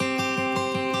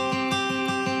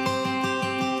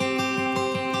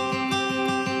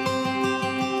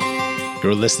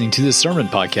You're listening to the Sermon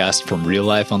Podcast from Real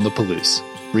Life on the Palouse,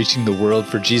 reaching the world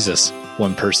for Jesus,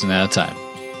 one person at a time.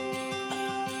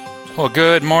 Well,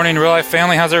 good morning, Real Life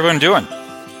family. How's everyone doing?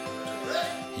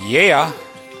 Yeah,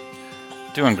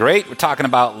 doing great. We're talking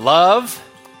about love,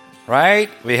 right?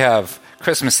 We have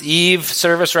Christmas Eve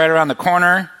service right around the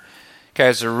corner. You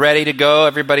guys are ready to go.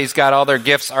 Everybody's got all their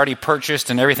gifts already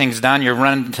purchased and everything's done. You're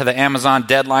running to the Amazon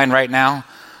deadline right now,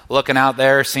 looking out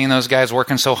there, seeing those guys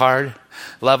working so hard.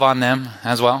 Love on them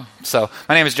as well. So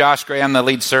my name is Josh Gray. I'm the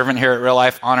lead servant here at Real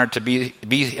Life. Honored to be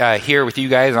here with you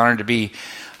guys. Honored to be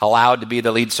allowed to be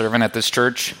the lead servant at this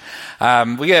church.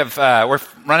 We're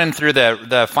running through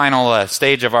the final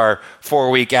stage of our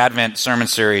 4-week Advent sermon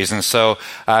series. And so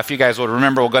if you guys will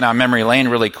remember, we'll go down memory lane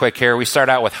really quick here. We start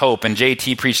out with hope, and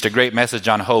JT preached a great message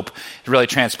on hope. He's really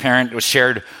transparent. It was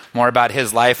shared more about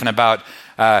his life and about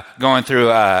going through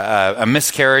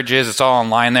miscarriages. It's all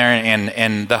online there,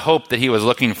 and the hope that he was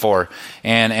looking for,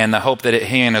 and the hope that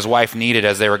he and his wife needed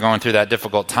as they were going through that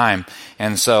difficult time.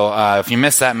 And so if you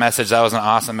missed that message, that was an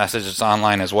awesome message. It's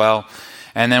online as well.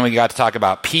 And then we got to talk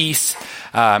about peace,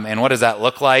 and what does that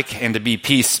look like, and to be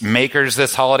peacemakers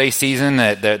this holiday season.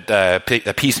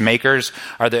 The peacemakers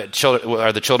are the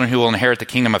children who will inherit the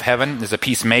kingdom of heaven. Is a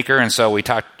peacemaker, and so we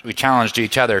challenged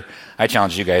each other. I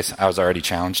challenged you guys. I was already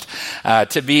challenged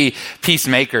to be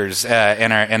peacemakers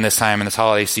in this time, in this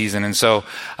holiday season. And so,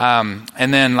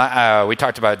 and then we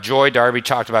talked about joy. Darby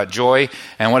talked about joy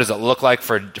and what does it look like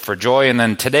for joy. And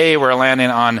then today we're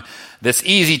landing on this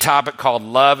easy topic called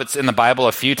love. It's in the Bible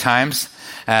a few times,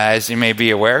 as you may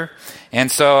be aware. And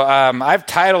so I've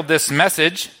titled this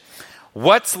message,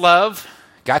 "What's Love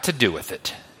Got to Do with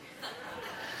It?"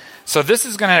 So this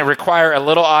is going to require a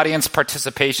little audience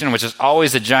participation, which is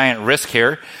always a giant risk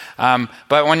here.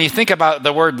 But when you think about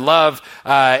the word love,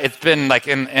 it's been like,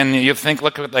 and you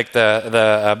look at like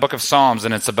the book of Psalms,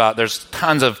 and there's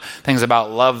tons of things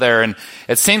about love there. And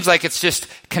it seems like it's just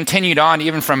continued on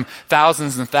even from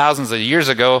thousands and thousands of years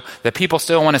ago that people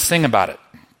still want to sing about it.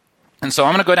 And so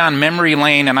I'm going to go down memory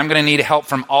lane, and I'm going to need help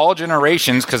from all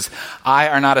generations because I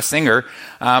are not a singer.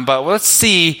 But let's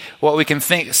see what we can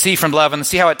see from love and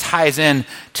see how it ties in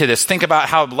to this. Think about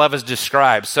how love is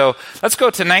described. So let's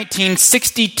go to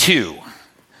 1962.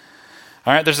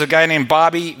 All right, there's a guy named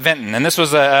Bobby Vinton, and this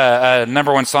was a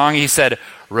number one song. He said,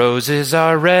 "Roses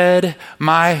are red,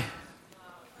 my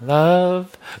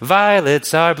love,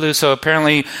 violets are blue." So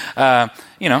apparently, love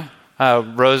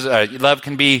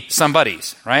can be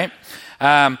somebody's, right?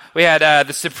 We had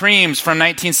the Supremes from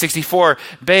 1964.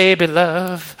 Baby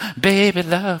love, baby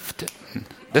love.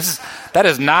 That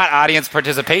is not audience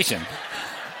participation.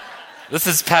 This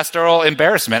is pastoral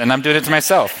embarrassment, and I'm doing it to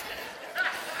myself.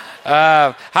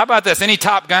 How about this? Any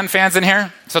Top Gun fans in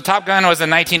here? So Top Gun was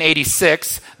in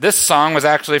 1986. This song was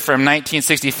actually from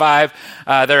 1965.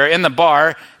 They're in the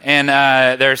bar, and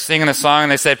they're singing the song,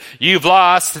 and they said, "You've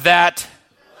lost that."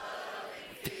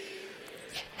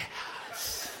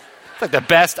 Like the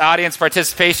best audience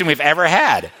participation we've ever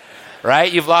had,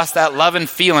 right? You've lost that love and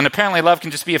feeling. Apparently love can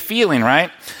just be a feeling,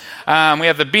 right? We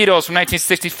have the Beatles from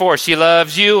 1964. "She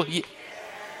Loves You."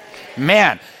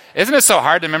 Man, isn't it so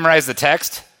hard to memorize the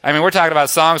text? I mean, we're talking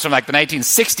about songs from like the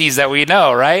 1960s that we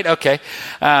know, right? Okay.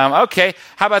 Okay.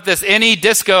 How about this? Any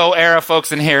disco era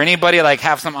folks in here? Anybody like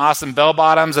have some awesome bell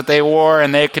bottoms that they wore,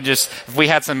 and they could just, if we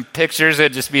had some pictures,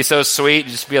 it'd just be so sweet.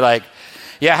 Just be like,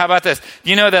 yeah, how about this? Do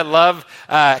you know that love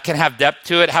can have depth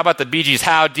to it? How about the Bee Gees?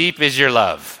 "How deep is your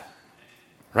love?"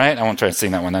 Right? I won't try to sing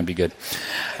that one. That'd be good.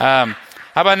 How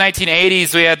about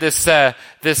 1980s? We had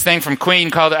this thing from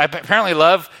Queen called, apparently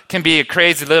love can be a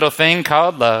crazy little thing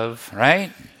called love,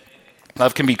 right?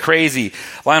 Love can be crazy.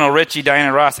 Lionel Richie,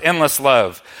 Diana Ross, "Endless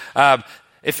Love."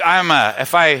 If I'm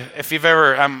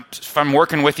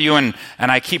working with you and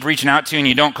I keep reaching out to you and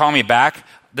you don't call me back,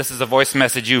 this is a voice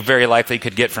message you very likely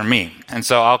could get from me. And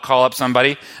so I'll call up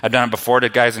somebody. I've done it before to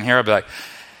guys in here. I'll be like,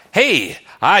 "Hey,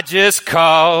 I just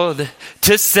called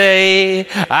to say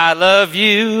I love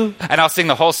you." And I'll sing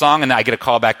the whole song, and then I get a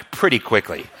call back pretty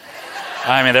quickly.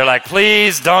 I mean, they're like,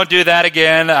 "Please don't do that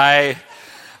again. I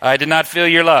did not feel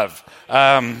your love."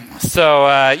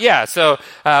 So we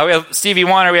have Stevie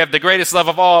Wonder. We have "The Greatest Love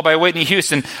of All" by Whitney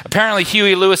Houston. Apparently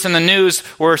Huey Lewis and the News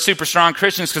were super strong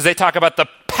Christians because they talk about the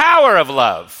power of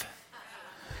love.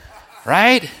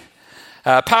 Right?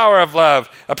 Power of love.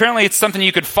 Apparently it's something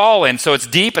you could fall in. So it's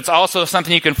deep. It's also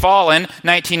something you can fall in.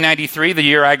 1993, the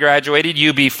year I graduated,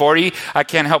 UB40, I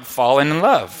can't help falling in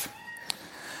love.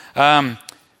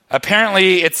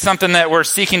 Apparently, it's something that we're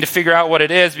seeking to figure out what it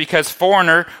is because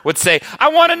Foreigner would say, "I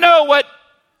want to know what..."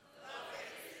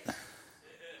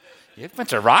 You have a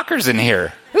bunch of rockers in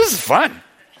here. This is fun.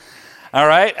 All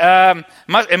right.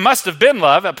 It must have been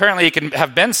love. Apparently it can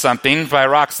have been something by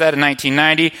Roxette in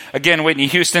 1990. Again, Whitney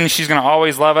Houston, She's Gonna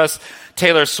Always Love Us.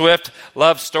 Taylor Swift,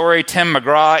 Love Story. Tim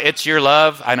McGraw, It's Your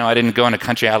Love. I know I didn't go into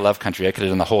country. I love country. I could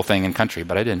have done the whole thing in country,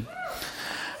 but I didn't.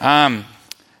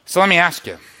 So let me ask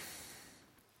you,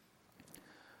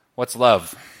 what's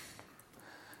love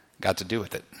got to do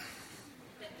with it?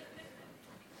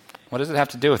 What does it have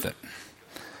to do with it?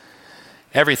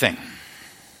 Everything.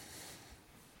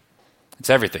 It's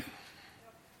everything.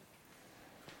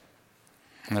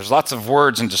 And there's lots of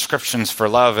words and descriptions for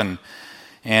love,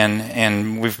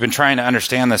 and we've been trying to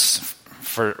understand this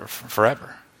for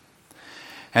forever.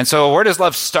 And so where does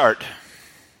love start?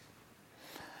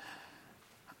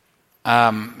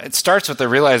 It starts with the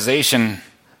realization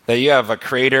that you have a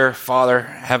creator, Father,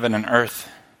 heaven and earth,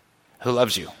 who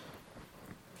loves you.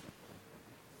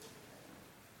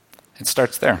 It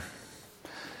starts there.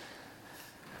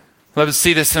 Love to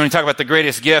see this when we talk about the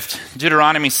greatest gift.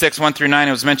 Deuteronomy 6, 1 through 9,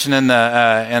 it was mentioned in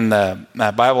the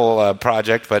Bible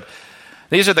project, but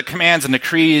these are the commands and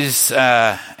decrees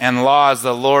and laws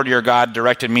the Lord your God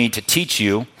directed me to teach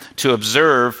you, to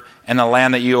observe in the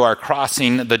land that you are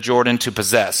crossing the Jordan to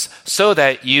possess, so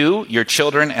that you, your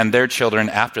children, and their children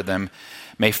after them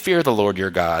may fear the Lord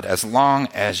your God as long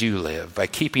as you live, by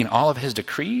keeping all of his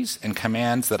decrees and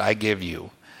commands that I give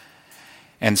you,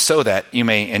 and so that you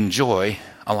may enjoy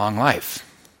a long life.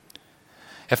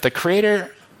 If the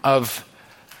creator of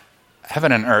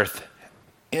heaven and earth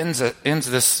ends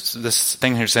this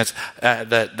thing here, says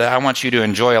that I want you to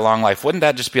enjoy a long life, wouldn't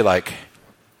that just be like,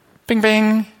 bing,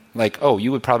 bing? Like, oh,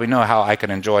 you would probably know how I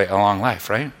can enjoy a long life,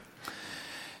 right?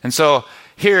 And so,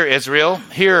 here, Israel,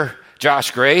 here,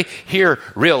 Josh Gray, here,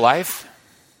 real life.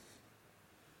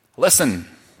 Listen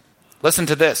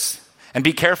to this, and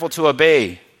be careful to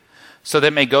obey, so that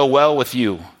it may go well with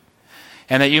you,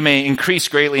 and that you may increase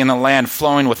greatly in the land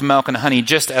flowing with milk and honey,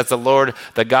 just as the Lord,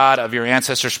 the God of your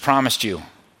ancestors, promised you.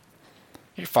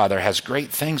 Your Father has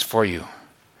great things for you.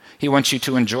 He wants you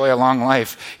to enjoy a long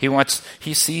life.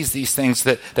 He sees these things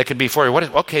that could be for you.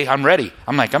 Okay, I'm ready.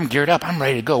 I'm geared up. I'm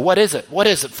ready to go. What is it? What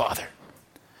is it, Father?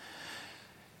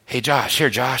 Hey, Josh,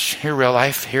 here, real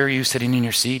life. Here you sitting in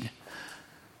your seat.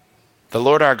 The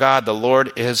Lord our God, the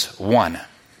Lord is one.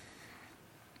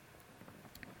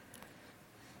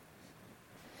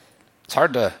 It's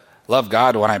hard to love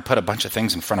God when I put a bunch of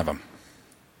things in front of him.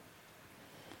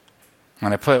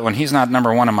 When he's not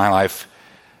number one in my life,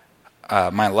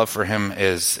 my love for him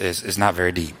is not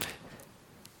very deep.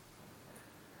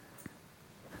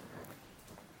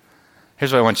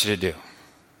 Here's what I want you to do,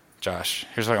 Josh.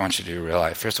 Here's what I want you to do, real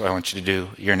life. Here's what I want you to do,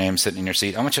 your name sitting in your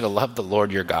seat. I want you to love the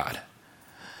Lord your God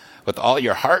with all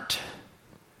your heart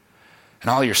and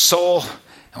all your soul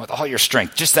and with all your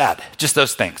strength. Just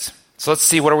those things. So let's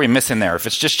see, what are we missing there? If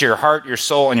it's just your heart, your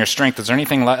soul, and your strength, is there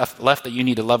anything left that you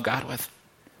need to love God with?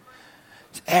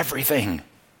 It's everything.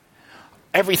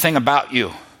 Everything about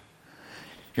you.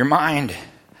 Your mind,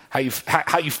 how you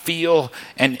feel,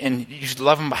 and you should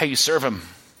love him by how you serve him.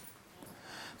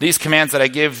 These commands that I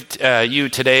give you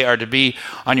today are to be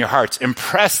on your hearts.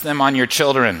 Impress them on your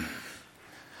children.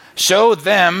 Show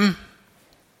them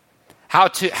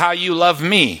how you love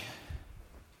me.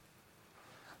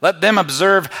 Let them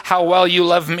observe how well you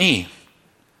love me.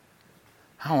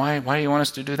 Oh, why do you want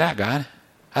us to do that, God?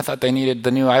 I thought they needed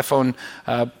the new iPhone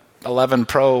 11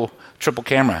 Pro triple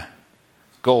camera,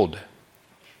 gold.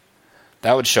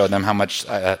 That would show them how much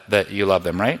that you love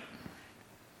them, right?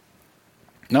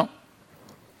 No.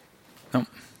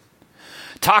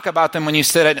 Talk about them when you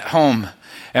sit at home,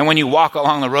 and when you walk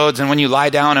along the roads, and when you lie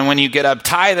down, and when you get up.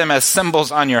 Tie them as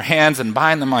symbols on your hands and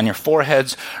bind them on your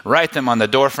foreheads. Write them on the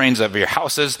doorframes of your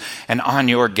houses and on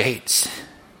your gates.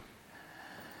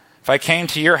 If I came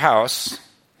to your house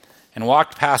and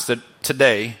walked past it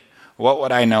today, what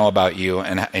would I know about you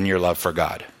and your love for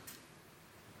God?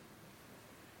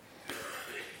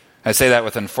 I say that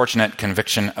with unfortunate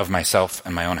conviction of myself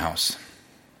and my own house.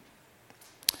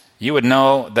 You would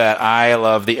know that I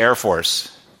love the Air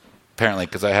Force, apparently,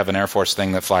 because I have an Air Force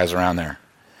thing that flies around there.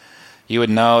 You would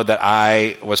know that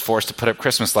I was forced to put up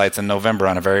Christmas lights in November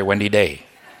on a very windy day.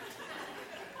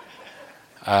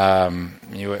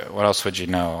 What else would you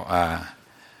know?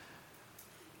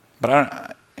 But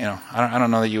I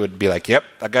don't know that you would be like, yep,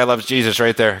 that guy loves Jesus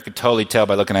right there. I could totally tell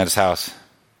by looking at his house.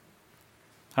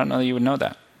 I don't know that you would know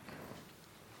that.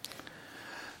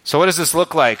 So what does this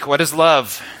look like? What does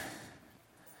love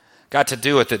got to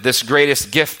do with it? This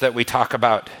greatest gift that we talk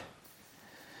about.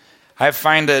 I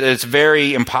find that it's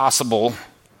very impossible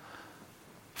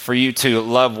for you to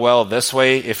love well this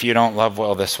way if you don't love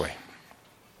well this way.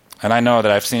 And I know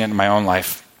that I've seen it in my own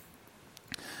life.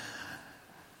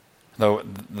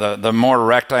 the more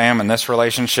wrecked I am in this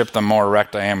relationship, the more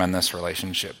wrecked I am in this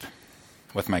relationship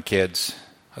with my kids,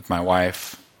 with my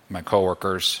wife, my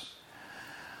coworkers.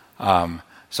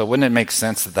 So wouldn't it make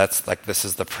sense that this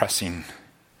is the pressing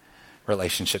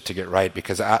relationship to get right?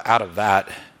 Because out of that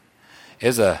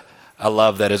is a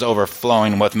love that is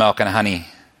overflowing with milk and honey,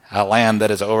 a land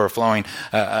that is overflowing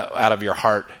out of your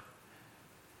heart.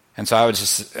 And so I would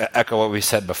just echo what we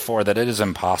said before, that it is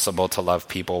impossible to love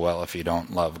people well if you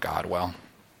don't love God well.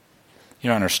 You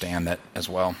don't understand that as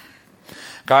well.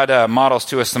 God models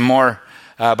to us some more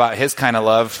about his kind of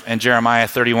love. In Jeremiah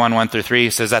 31, 1-3, he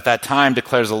says, "At that time,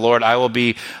 declares the Lord, I will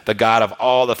be the God of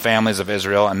all the families of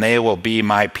Israel, and they will be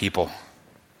my people."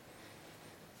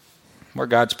 We're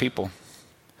God's people.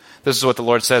 This is what the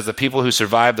Lord says: "The people who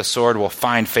survive the sword will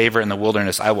find favor in the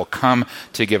wilderness. I will come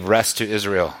to give rest to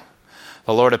Israel."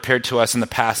 The Lord appeared to us in the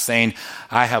past, saying,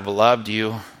 "I have loved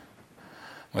you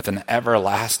with an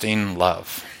everlasting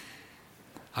love.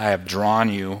 I have drawn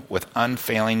you with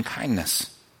unfailing kindness."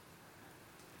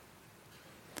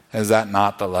 Is that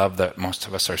not the love that most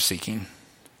of us are seeking?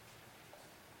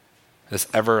 This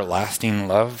everlasting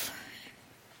love?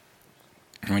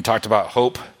 And we talked about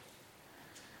hope.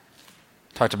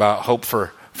 Talked about hope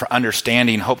for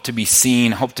understanding, hope to be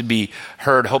seen, hope to be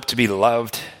heard, hope to be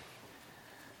loved.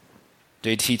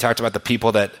 JT talked about the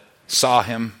people that saw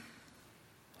him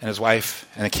and his wife,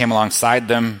 and they came alongside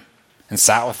them and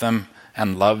sat with them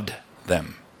and loved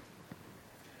them.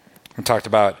 We talked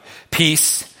about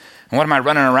peace. And what am I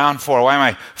running around for? Why am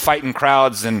I fighting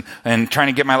crowds and trying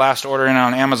to get my last order in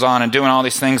on Amazon and doing all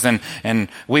these things? And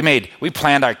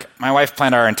my wife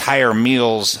planned our entire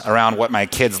meals around what my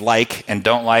kids like and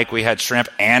don't like. We had shrimp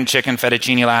and chicken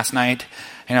fettuccine last night.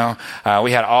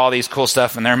 We had all these cool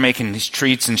stuff, and they're making these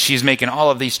treats, and she's making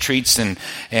all of these treats, and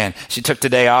she took the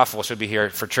day off. Well, she'll be here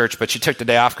for church, but she took the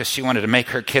day off because she wanted to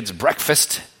make her kids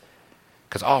breakfast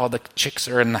because all the chicks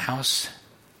are in the house,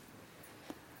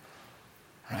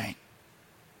 right?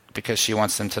 Because she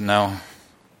wants them to know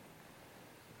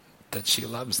that she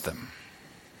loves them.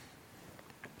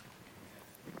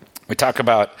 We talk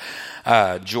about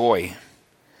joy.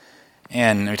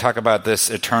 And we talk about this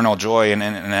eternal joy and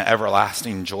an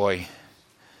everlasting joy.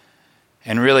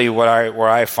 And really where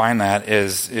I find that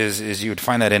is you would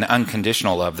find that in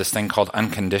unconditional love, this thing called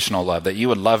unconditional love, that you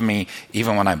would love me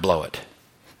even when I blow it.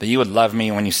 That you would love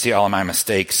me when you see all of my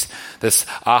mistakes. This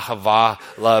ahava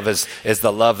love is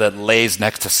the love that lays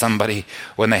next to somebody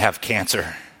when they have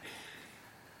cancer.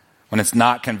 When it's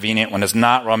not convenient, when it's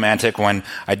not romantic, when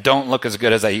I don't look as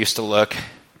good as I used to look.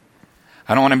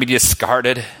 I don't want to be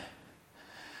discarded.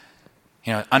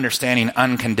 Understanding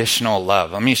unconditional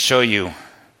love. Let me show you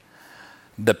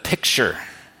the picture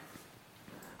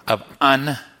of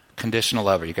unconditional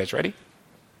love. Are you guys ready?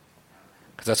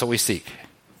 Because that's what we seek.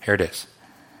 Here it is.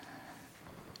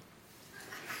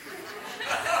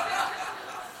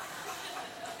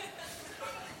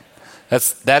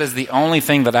 That is the only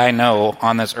thing that I know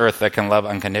on this earth that can love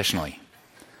unconditionally.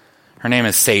 Her name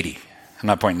is Sadie. I'm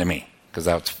not pointing to me, because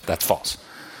that's false.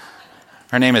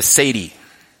 Her name is Sadie.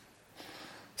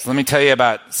 So let me tell you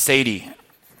about Sadie.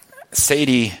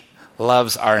 Sadie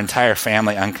loves our entire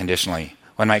family unconditionally.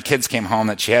 When my kids came home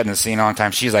that she hadn't seen in a long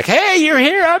time, she's like, "Hey, you're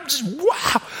here. I'm just,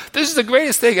 wow, this is the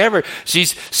greatest thing ever."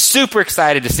 She's super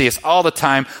excited to see us all the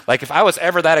time. Like, if I was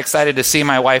ever that excited to see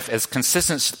my wife as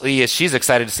consistently as she's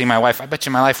excited to see my wife, I bet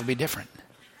you my life would be different.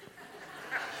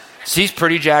 She's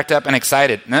pretty jacked up and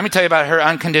excited. And let me tell you about her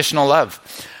unconditional love.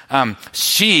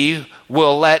 She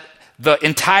will let the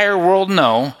entire world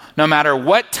know, no matter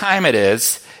what time it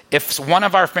is, if one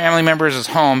of our family members is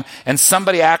home and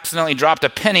somebody accidentally dropped a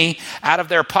penny out of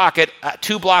their pocket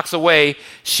 2 blocks away,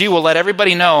 she will let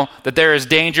everybody know that there is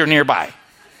danger nearby.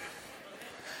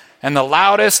 In the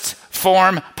loudest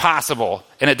form possible.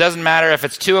 And it doesn't matter if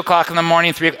it's 2 o'clock in the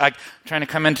morning, 3 o'clock, like trying to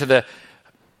come into the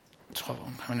 12,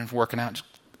 I'm coming in working out, just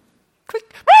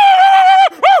click.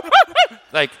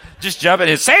 Like, just jump in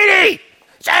and Sadie!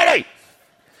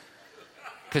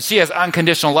 Because she has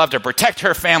unconditional love to protect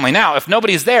her family. Now, if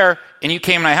nobody's there and you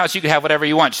came to my house, you could have whatever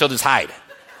you want. She'll just hide.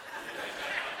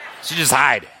 She'll just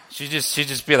hide. She'll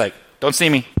just be like, "Don't see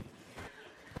me."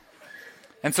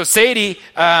 And so Sadie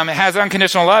has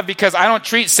unconditional love because I don't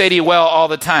treat Sadie well all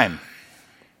the time.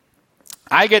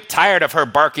 I get tired of her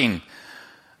barking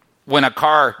when a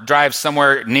car drives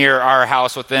somewhere near our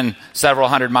house within several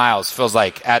hundred miles, feels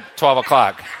like, at 12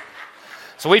 o'clock.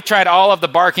 So we've tried all of the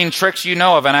barking tricks you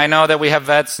know of, and I know that we have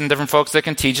vets and different folks that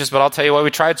can teach us, but I'll tell you what we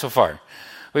tried so far.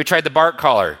 We tried the bark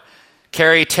collar.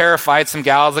 Carrie terrified some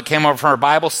gals that came over from her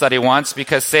Bible study once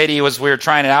because we were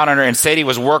trying it out on her, and Sadie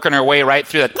was working her way right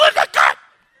through that.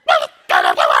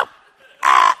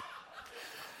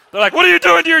 They're like, what are you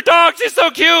doing to your dog? She's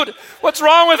so cute. What's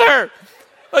wrong with her?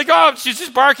 Like, oh, she's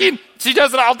just barking. She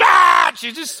does it all. Ah!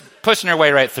 She's just pushing her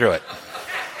way right through it.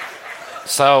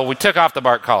 So we took off the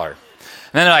bark collar.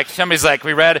 And then like somebody's like,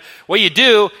 we read, what you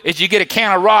do is you get a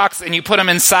can of rocks and you put them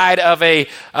inside of a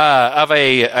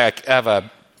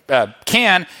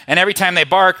can, and every time they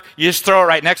bark, you just throw it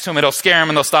right next to them. It'll scare them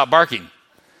and they'll stop barking.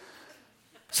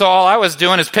 So all I was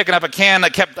doing is picking up a can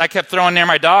that I kept throwing near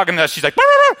my dog, and she's like,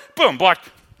 boom, blocked.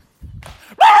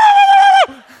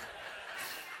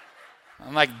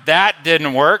 I'm like, that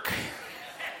didn't work.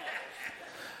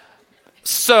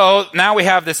 So now we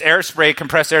have this air spray,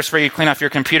 compressed air spray you clean off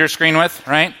your computer screen with,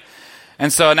 right?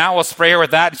 And so now we'll spray her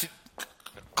with that.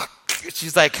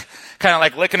 She's like, kind of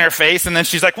like licking her face, and then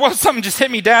she's like, whoa, something just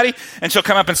hit me, Daddy. And she'll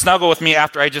come up and snuggle with me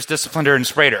after I just disciplined her and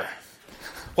sprayed her.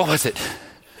 What was it?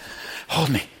 Hold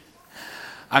me.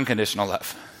 Unconditional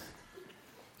love.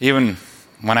 Even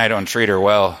when I don't treat her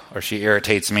well or she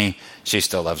irritates me, she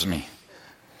still loves me.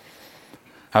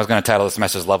 I was going to title this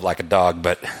message Love Like a Dog,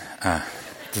 but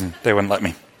they wouldn't let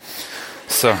me.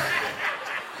 So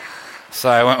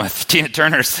I went with Tina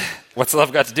Turner's What's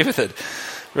Love Got to Do with It?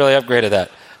 Really upgraded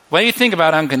that. When you think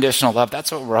about unconditional love,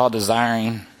 that's what we're all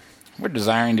desiring. We're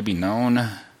desiring to be known.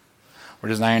 We're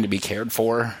desiring to be cared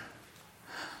for.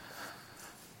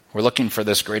 We're looking for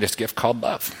this greatest gift called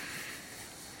love.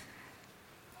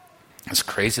 This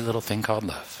crazy little thing called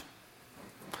love.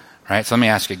 Right? So let me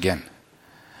ask you again.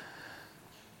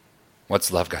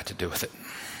 What's love got to do with it?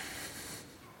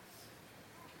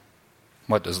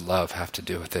 What does love have to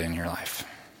do with it in your life?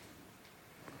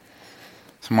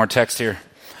 Some more text here.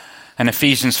 And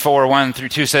Ephesians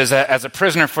 4:1-2 says, as a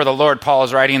prisoner for the Lord, Paul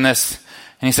is writing this,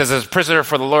 and he says, as a prisoner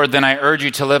for the Lord, then I urge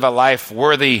you to live a life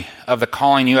worthy of the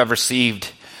calling you have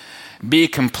received. Be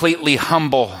completely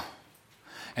humble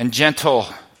and gentle.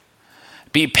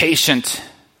 Be patient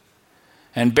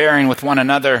and bearing with one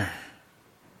another.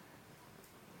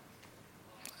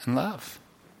 And love.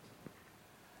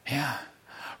 Yeah.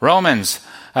 Romans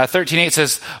 13:8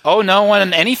 says, owe no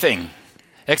one anything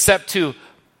except to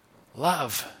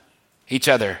love each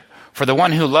other. For the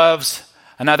one who loves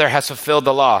another has fulfilled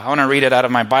the law. I want to read it out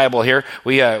of my Bible here.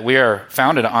 We are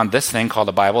founded on this thing called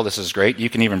the Bible. This is great. You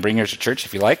can even bring yours to church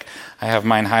if you like. I have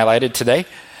mine highlighted today.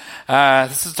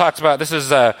 This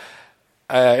is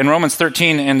in Romans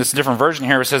 13, in this different version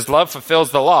here, it says, love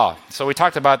fulfills the law. So we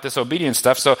talked about this obedience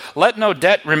stuff. So let no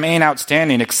debt remain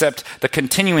outstanding except the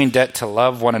continuing debt to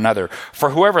love one another. For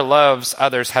whoever loves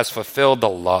others has fulfilled the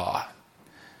law.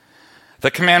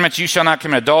 The commandments, you shall not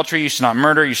commit adultery, you shall not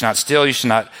murder, you shall not steal, you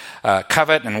shall not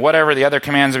covet, and whatever the other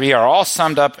commands be are all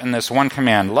summed up in this one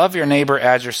command. Love your neighbor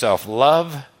as yourself.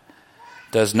 Love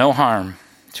does no harm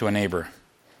to a neighbor.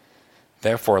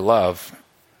 Therefore, love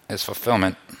is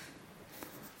fulfillment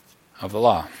of the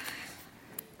law.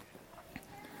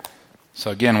 So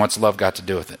again, what's love got to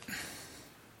do with it?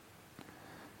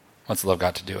 What's love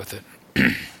got to do with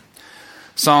it?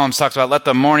 Psalms talks about, let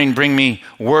the morning bring me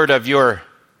word of your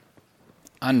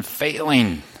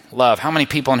unfailing love. How many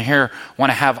people in here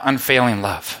want to have unfailing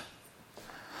love?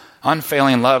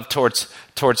 Unfailing love towards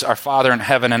our Father in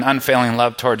heaven, and unfailing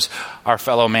love towards our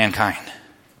fellow mankind.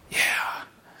 Yeah.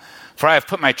 For I have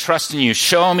put my trust in you.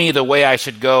 Show me the way I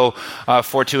should go,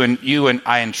 for to you and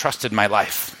I entrusted my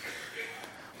life.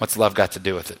 What's love got to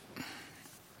do with it?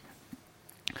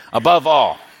 Above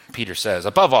all, Peter says,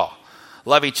 above all,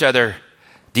 love each other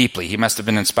deeply. He must have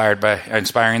been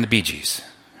inspiring the Bee Gees.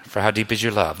 For how deep is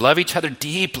your love? Love each other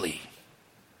deeply.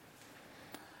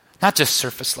 Not just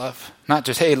surface love. Not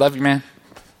just, hey, love you, man.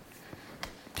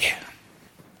 Yeah.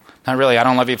 Not really, I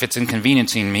don't love you if it's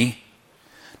inconveniencing me.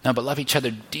 No, but love each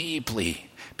other deeply,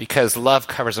 because love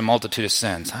covers a multitude of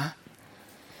sins, huh?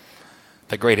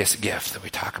 The greatest gift that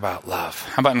we talk about, love.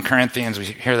 How about in Corinthians? We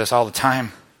hear this all the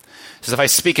time. It says, if I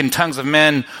speak in tongues of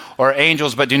men or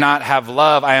angels but do not have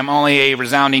love, I am only a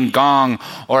resounding gong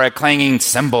or a clanging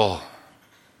cymbal.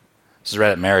 This is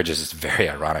read at marriages. It's very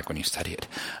ironic when you study it.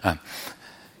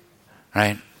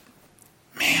 Right?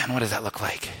 Man, what does that look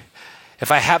like?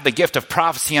 If I have the gift of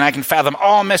prophecy and I can fathom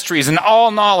all mysteries and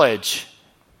all knowledge,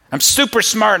 I'm super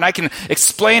smart and I can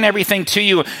explain everything to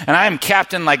you, and I am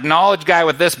captain, like knowledge guy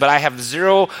with this, but I have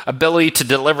zero ability to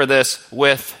deliver this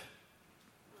with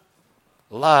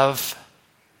love.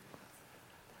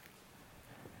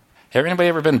 Have anybody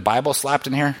ever been Bible slapped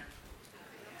in here?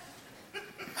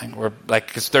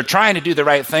 Cause they're trying to do the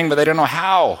right thing, but they don't know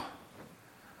how.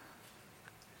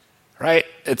 Right?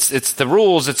 It's the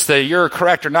rules. It's the you're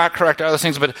correct or not correct, other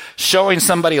things. But showing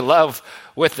somebody love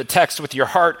with the text, with your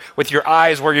heart, with your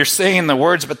eyes, where you're saying the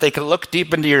words, but they can look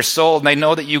deep into your soul, and they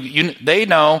know that they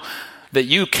know that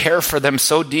you care for them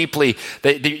so deeply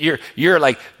that you're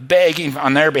like begging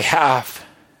on their behalf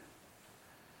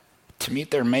to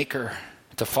meet their maker,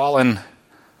 to fall in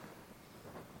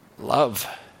love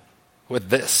with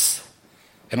this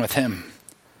and with him.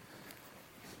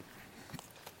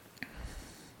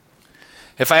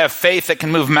 If I have faith that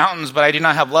can move mountains, but I do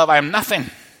not have love, I am nothing.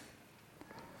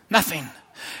 Nothing.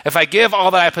 If I give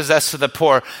all that I possess to the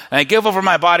poor, and I give over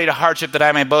my body to hardship that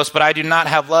I may boast, but I do not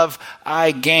have love,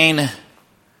 I gain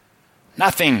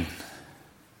nothing.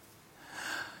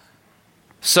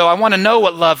 So I want to know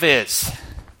what love is.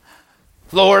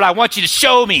 Lord, I want you to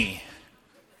show me.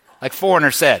 Like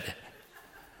Foreigner said.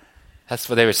 That's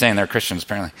what they were saying. They're Christians,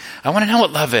 apparently. I want to know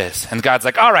what love is. And God's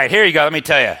like, all right, here you go. Let me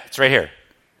tell you. It's right here.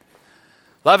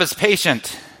 Love is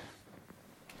patient.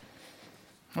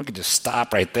 We could just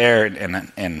stop right there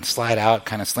and slide out,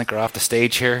 kind of slinker off the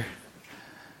stage here.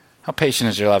 How patient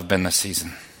has your love been this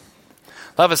season?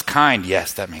 Love is kind.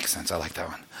 Yes, that makes sense. I like that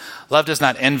one. Love does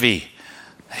not envy.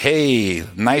 Hey,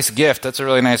 nice gift. That's a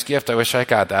really nice gift. I wish I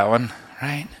got that one,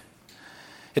 right?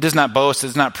 It does not boast. It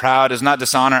is not proud. It does not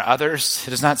dishonor others.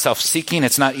 It is not self-seeking.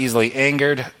 It's not easily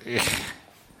angered.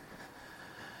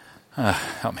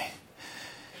 Help me.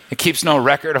 It keeps no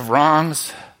record of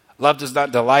wrongs. Love does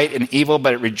not delight in evil,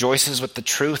 but it rejoices with the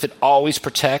truth. It always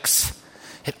protects.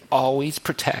 It always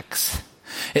protects.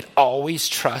 It always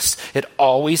trusts. It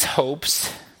always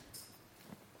hopes.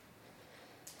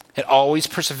 It always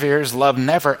perseveres. Love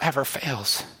never, ever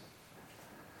fails.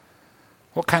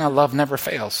 What kind of love never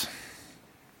fails?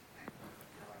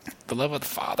 The love of the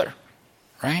Father,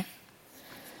 right?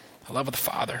 The love of the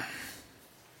Father.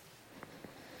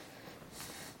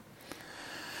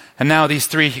 And now these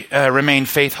three remain: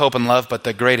 faith, hope, and love, but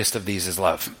the greatest of these is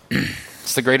love.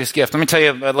 It's the greatest gift. Let me tell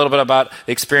you a little bit about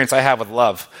the experience I have with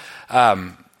love.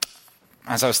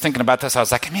 As I was thinking about this, I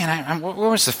was like, man, what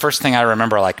was the first thing I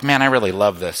remember? Like, man, I really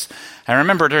love this. I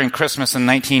remember during Christmas in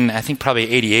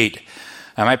probably 88,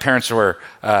 my parents were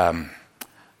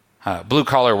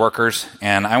blue-collar workers,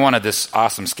 and I wanted this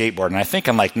awesome skateboard. And I think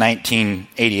in like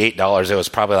 $1988, it was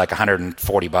probably like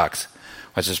 $140,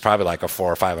 which is probably like a $400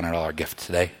 or $500 gift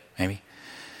today, maybe.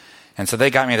 And so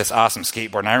they got me this awesome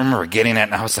skateboard, and I remember getting it,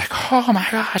 and I was like, oh my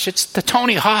gosh, it's the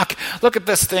Tony Hawk. Look at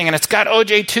this thing, and it's got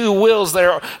OJ2 wheels that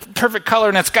are perfect color,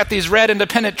 and it's got these red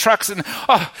independent trucks, and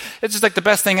it's just like the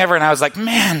best thing ever. And I was like,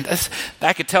 man,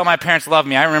 I could tell my parents love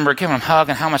me. I remember giving them a hug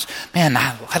and how much, man,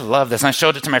 I love this. And I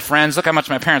showed it to my friends. Look how much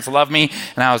my parents love me.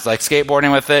 And I was like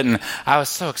skateboarding with it, and I was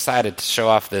so excited to show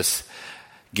off this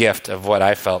gift of what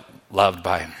I felt loved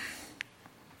by.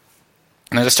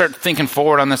 And as I started thinking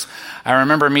forward on this, I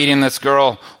remember meeting this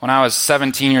girl when I was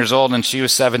 17 years old, and she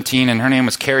was 17, and her name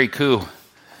was Carrie Koo.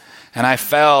 And I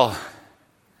fell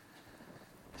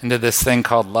into this thing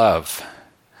called love.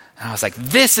 And I was like,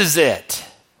 this is it.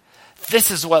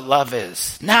 This is what love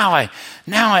is. Now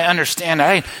I understand.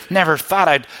 I never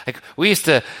thought we used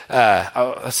to,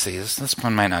 let's see, this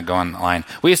one might not go on the line.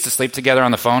 We used to sleep together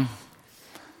on the phone.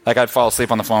 Like I'd fall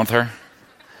asleep on the phone with her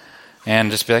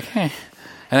and just be like, hey.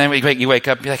 And then you wake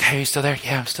up and be like, hey, are you still there?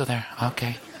 Yeah, I'm still there.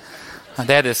 Okay.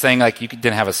 They had this thing, like you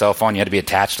didn't have a cell phone. You had to be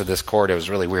attached to this cord. It was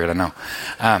really weird, I know.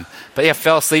 But yeah,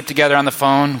 fell asleep together on the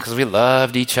phone because we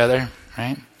loved each other,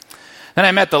 right? Then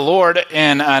I met the Lord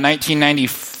in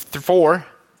 1994.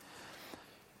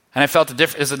 And I felt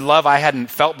it's a love I hadn't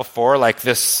felt before, like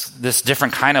this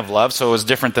different kind of love. So it was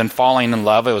different than falling in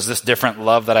love. It was this different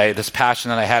love this passion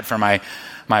that I had for my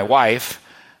wife.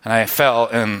 And I fell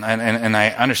and I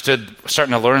understood,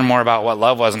 starting to learn more about what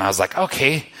love was. And I was like,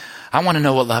 okay, I want to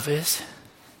know what love is.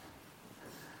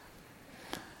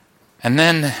 And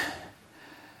then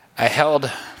I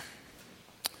held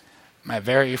my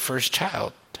very first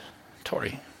child,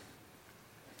 Tori.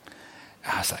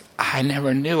 I was like, I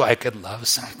never knew I could love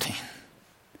something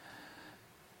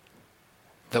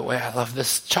the way I love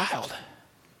this child.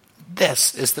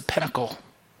 This is the pinnacle.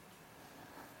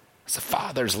 It's a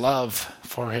father's love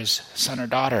for his son or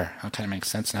daughter. That kind of makes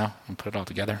sense now. I'll put it all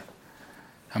together.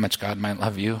 How much God might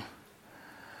love you.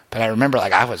 But I remember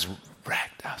I was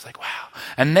wrecked. I was like, wow.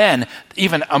 And then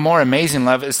even a more amazing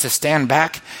love is to stand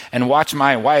back and watch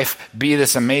my wife be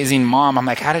this amazing mom. I'm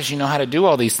like, how does she know how to do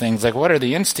all these things? Like, what are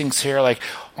the instincts here? Like,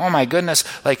 oh my goodness.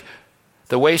 Like,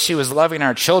 the way she was loving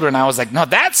our children, I was like, no,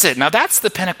 that's it. Now that's the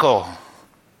pinnacle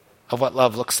of what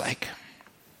love looks like.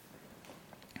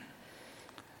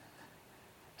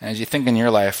 And as you think in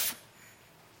your life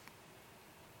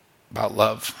about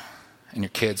love and your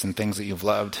kids and things that you've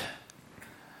loved,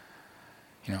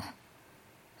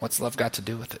 what's love got to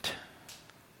do with it?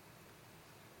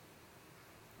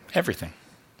 Everything.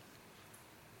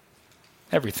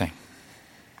 Everything.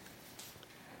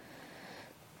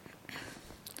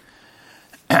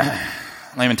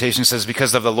 Lamentation says,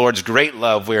 because of the Lord's great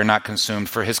love, we are not consumed,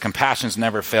 for his compassions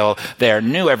never fail. They are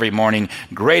new every morning.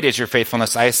 Great is your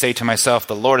faithfulness. I say to myself,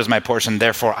 the Lord is my portion,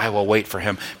 therefore I will wait for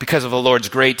him. Because of the Lord's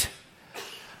great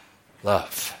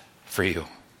love for you,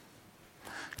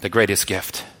 the greatest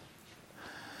gift.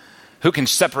 Who can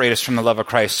separate us from the love of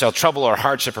Christ? Shall trouble or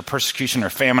hardship or persecution or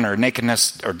famine or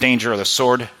nakedness or danger or the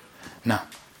sword? No.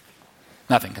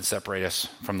 Nothing can separate us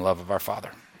from the love of our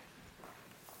Father.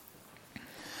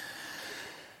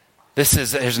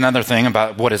 Here's another thing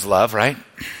about what is love, right?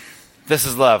 This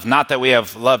is love. Not that we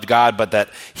have loved God, but that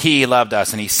he loved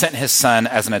us and he sent his son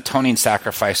as an atoning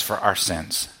sacrifice for our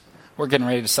sins. We're getting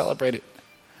ready to celebrate it.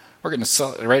 We're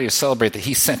getting ready to celebrate that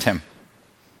he sent him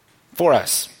for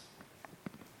us.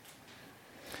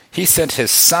 He sent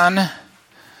his son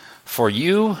for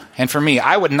you and for me.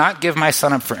 I would not give my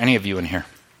son up for any of you in here.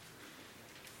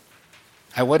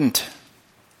 I wouldn't.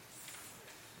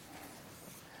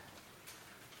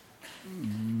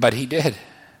 But he did.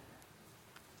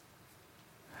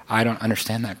 I don't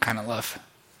understand that kind of love.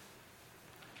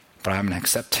 But I'm going to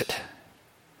accept it.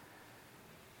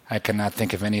 I cannot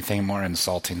think of anything more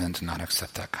insulting than to not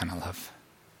accept that kind of love.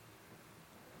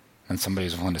 And somebody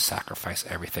who's willing to sacrifice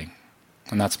everything.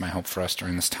 And that's my hope for us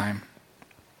during this time.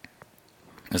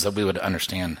 Is that we would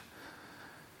understand,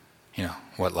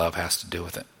 what love has to do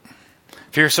with it.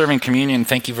 If you're serving communion,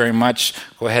 thank you very much.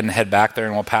 Go ahead and head back there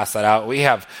and we'll pass that out. We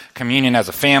have communion as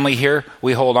a family here.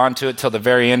 We hold on to it till the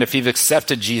very end. If you've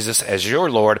accepted Jesus as your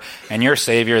Lord and your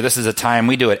Savior, this is a time.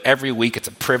 We do it every week. It's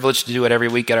a privilege to do it every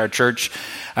week at our church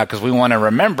because we want to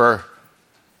remember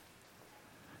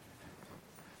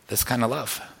this kind of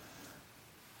love.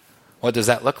 What does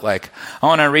that look like? I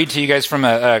want to read to you guys from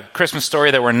a Christmas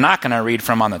story that we're not going to read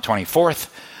from on the 24th.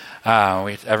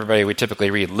 We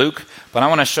typically read Luke, but I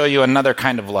want to show you another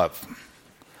kind of love.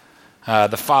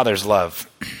 The Father's love.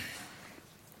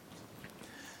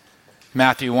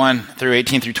 Matthew 1 through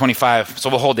 18 through 25. So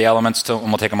we'll hold the elements and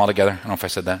we'll take them all together. I don't know if I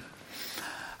said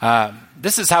that.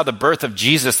 This is how the birth of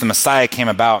Jesus, the Messiah, came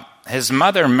about. His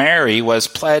mother Mary was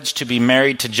pledged to be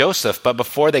married to Joseph, but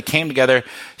before they came together,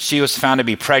 she was found to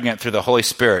be pregnant through the Holy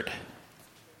Spirit.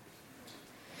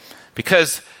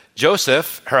 Because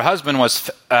Joseph, her husband,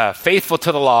 was faithful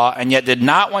to the law and yet did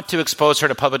not want to expose her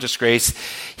to public disgrace,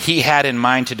 he had in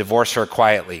mind to divorce her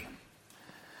quietly.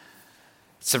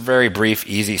 It's a very brief,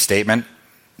 easy statement,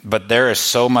 but there is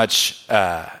so much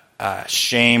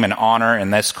shame and honor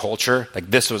in this culture. Like,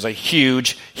 this was a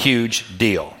huge, huge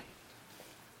deal.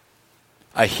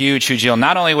 A huge, huge deal.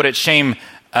 Not only would it shame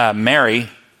Mary,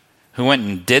 who went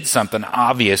and did something,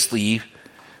 obviously,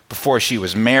 before she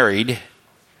was married,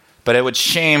 but it would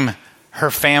shame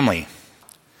her family.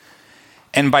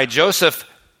 And by Joseph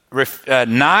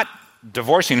not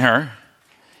divorcing her,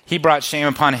 he brought shame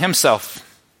upon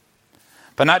himself.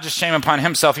 But not just shame upon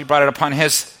himself, he brought it upon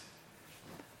his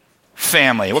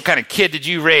family. What kind of kid did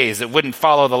you raise that wouldn't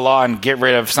follow the law and get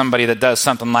rid of somebody that does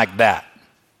something like that?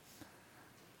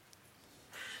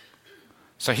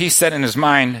 So he set in his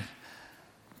mind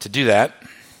to do that.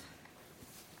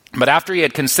 But after he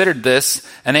had considered this,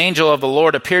 an angel of the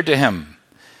Lord appeared to him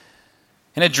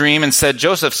in a dream and said,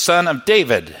 Joseph, son of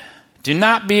David, do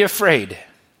not be afraid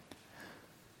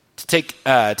to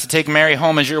take Mary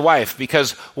home as your wife,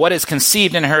 because what is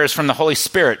conceived in her is from the Holy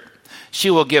Spirit.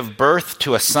 She will give birth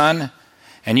to a son,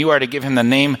 and you are to give him the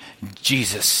name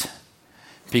Jesus,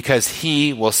 because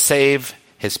he will save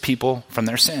his people from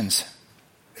their sins.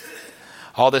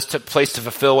 All this took place to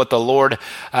fulfill what the Lord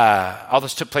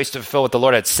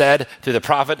had said through the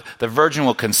prophet. The virgin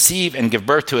will conceive and give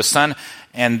birth to a son,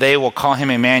 and they will call him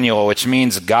Emmanuel, which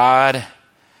means God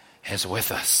is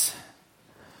with us.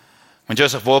 When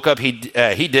Joseph woke up, he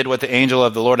did what the angel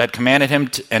of the Lord had commanded him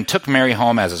and took Mary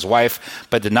home as his wife,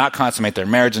 but did not consummate their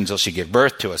marriage until she gave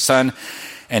birth to a son,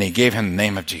 and he gave him the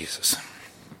name of Jesus.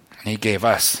 And he gave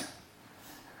us,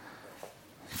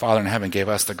 Father in heaven gave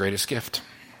us the greatest gift.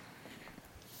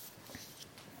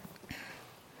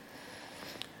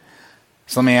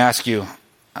 So let me ask you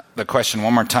the question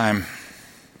one more time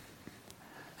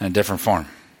in a different form.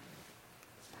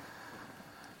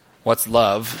 What's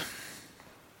love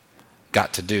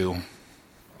got to do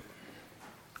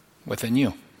within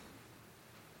you?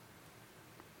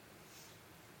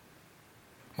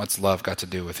 What's love got to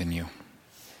do within you?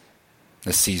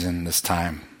 This season, this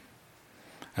time.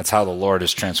 That's how the Lord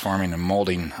is transforming and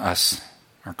molding us.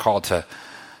 We're called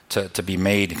to be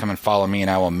made. Come and follow me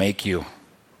and I will make you.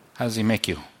 How does he make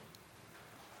you?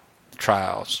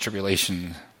 Trials,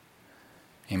 tribulation.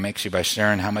 He makes you by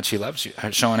sharing how much he loves you,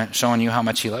 showing you how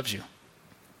much he loves you.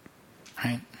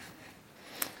 Right?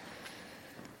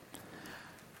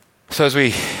 So as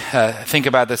we think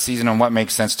about this season and what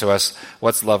makes sense to us.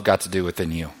 What's love got to do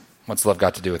within you? What's love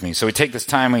got to do with me? So we take this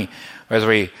time, as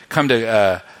we come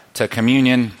to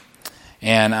communion,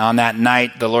 and on that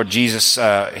night, the Lord Jesus,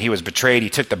 he was betrayed. He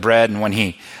took the bread, and when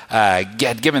he had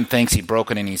given thanks, he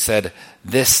broke it, and he said,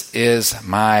 "This is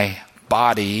my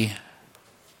body,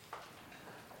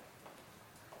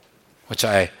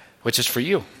 which is for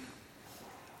you."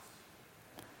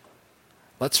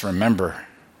 Let's remember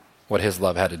what his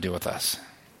love had to do with us.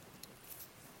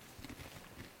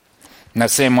 In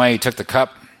that same way, he took the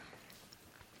cup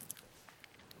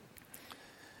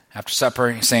after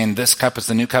supper, saying, "This cup is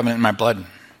the new covenant in my blood.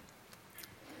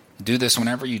 Do this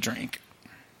whenever you drink."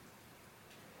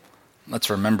 Let's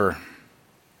remember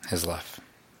his love.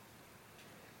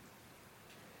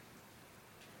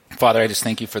 Father, I just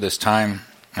thank you for this time.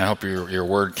 I hope your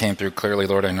word came through clearly,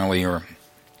 Lord. I know you were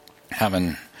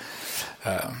having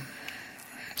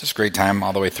just a great time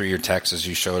all the way through your text as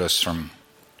you showed us from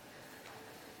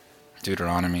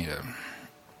Deuteronomy to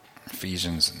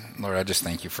Ephesians. Lord, I just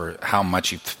thank you for how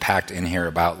much you've packed in here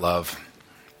about love.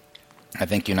 I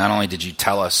thank you not only did you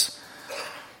tell us,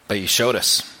 but you showed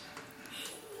us.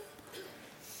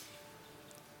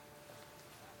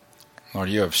 Lord,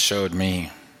 you have showed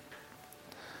me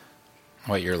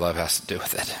what your love has to do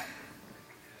with it.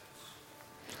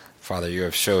 Father, you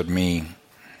have showed me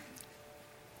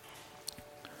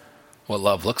what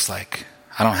love looks like.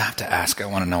 I don't have to ask. I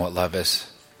want to know what love is.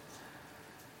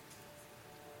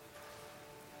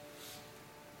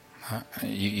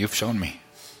 You've shown me.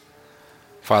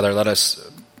 Father, let us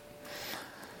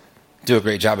do a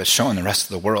great job at showing the rest of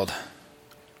the world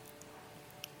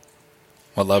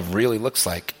what love really looks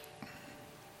like.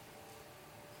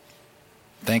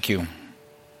 Thank you.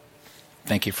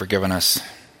 Thank you for giving us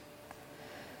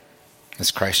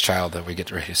this Christ child that we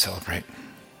get ready to celebrate.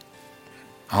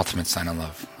 Ultimate sign of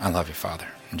love. I love you, Father.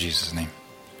 In Jesus' name,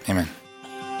 amen.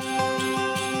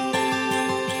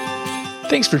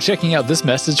 Thanks for checking out this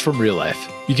message from Real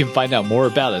Life. You can find out more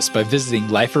about us by visiting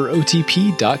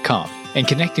liferotp.com and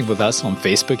connecting with us on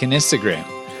Facebook and Instagram.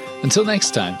 Until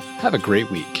next time, have a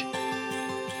great week.